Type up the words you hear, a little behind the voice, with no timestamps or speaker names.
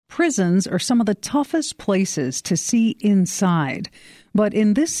Prisons are some of the toughest places to see inside. But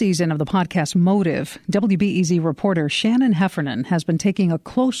in this season of the podcast Motive, WBEZ reporter Shannon Heffernan has been taking a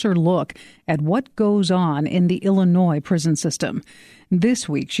closer look at what goes on in the Illinois prison system. This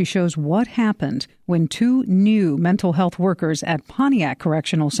week, she shows what happened when two new mental health workers at Pontiac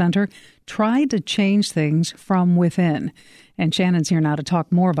Correctional Center tried to change things from within. And Shannon's here now to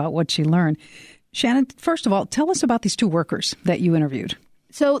talk more about what she learned. Shannon, first of all, tell us about these two workers that you interviewed.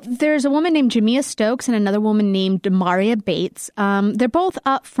 So there's a woman named Jamia Stokes and another woman named Demaria Bates. They're both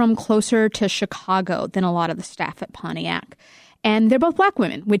up from closer to Chicago than a lot of the staff at Pontiac. And they're both Black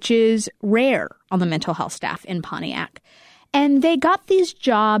women, which is rare on the mental health staff in Pontiac. And they got these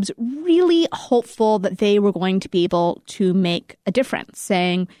jobs really hopeful that they were going to be able to make a difference,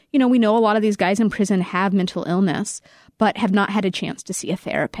 saying, you know, we know a lot of these guys in prison have mental illness, but have not had a chance to see a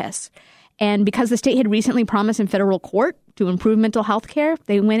therapist. And because the state had recently promised in federal court to improve mental health care,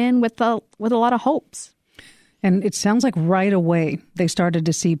 they went in with a lot of hopes. And it sounds like right away they started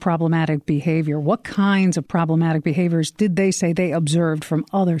to see problematic behavior. What kinds of problematic behaviors did they say they observed from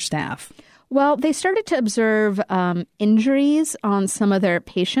other staff? Well, they started to observe injuries on some of their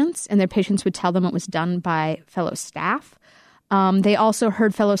patients, and their patients would tell them it was done by fellow staff. They also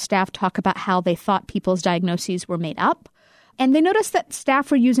heard fellow staff talk about how they thought people's diagnoses were made up. And they noticed that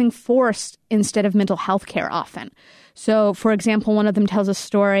staff were using force instead of mental health care often. So, for example, one of them tells a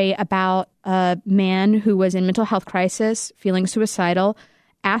story about a man who was in mental health crisis, feeling suicidal,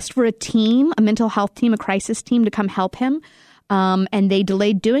 asked for a mental health team, a crisis team to come help him. And they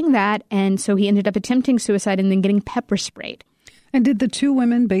delayed doing that. And so he ended up attempting suicide and then getting pepper sprayed. And did the two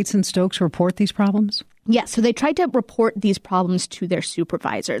women, Bates and Stokes, report these problems? Yes. So they tried to report these problems to their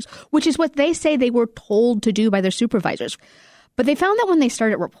supervisors, which is what they say they were told to do by their supervisors. But they found that when they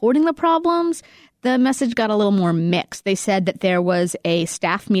started reporting the problems, the message got a little more mixed. They said that there was a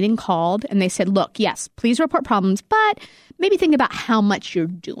staff meeting called and they said, look, yes, please report problems, but maybe think about how much you're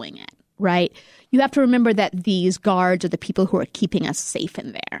doing it, right? You have to remember that these guards are the people who are keeping us safe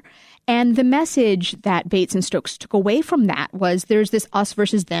in there. And the message that Bates and Stokes took away from that was there's this us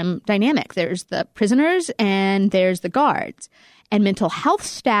versus them dynamic. There's the prisoners and there's the guards. And mental health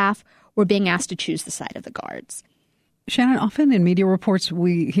staff were being asked to choose the side of the guards. Shannon, often in media reports,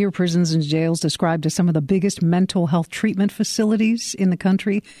 we hear prisons and jails described as some of the biggest mental health treatment facilities in the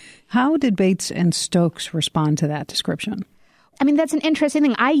country. How did Bates and Stokes respond to that description? I mean, that's an interesting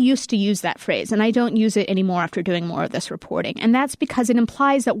thing. I used to use that phrase, and I don't use it anymore after doing more of this reporting. And that's because it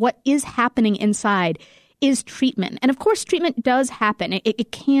implies that what is happening inside is treatment. And of course, treatment does happen.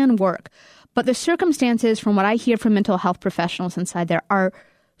 It can work. But the circumstances, from what I hear from mental health professionals inside there, are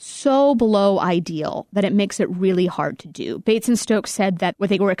so below ideal that it makes it really hard to do. Bates and Stokes said that what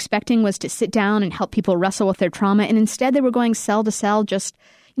they were expecting was to sit down and help people wrestle with their trauma. And instead, they were going cell to cell, just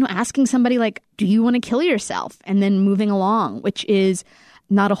asking somebody like, do you want to kill yourself? And then moving along, which is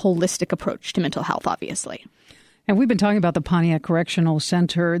not a holistic approach to mental health, obviously. And we've been talking about the Pontiac Correctional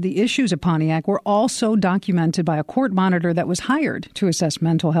Center. The issues at Pontiac were also documented by a court monitor that was hired to assess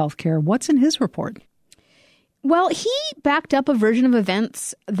mental health care. What's in his report? Well, he backed up a version of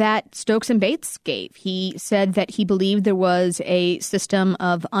events that Stokes and Bates gave. He said that he believed there was a system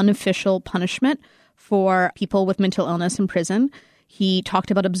of unofficial punishment for people with mental illness in prison. He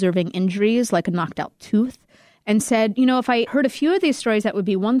talked about observing injuries like a knocked out tooth and said, if I heard a few of these stories, that would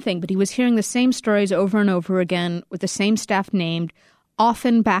be one thing. But he was hearing the same stories over and over again with the same staff named,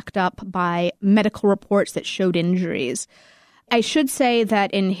 often backed up by medical reports that showed injuries. I should say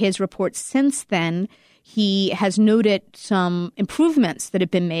that in his reports since then, he has noted some improvements that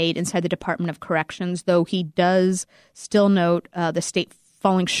have been made inside the Department of Corrections, though he does still note the state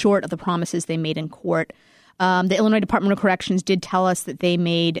falling short of the promises they made in court. The Illinois Department of Corrections did tell us that they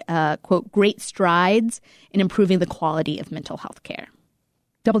made, quote, great strides in improving the quality of mental health care.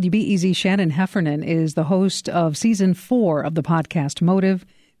 WBEZ Shannon Heffernan is the host of Season 4 of the podcast Motive.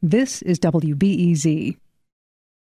 This is WBEZ.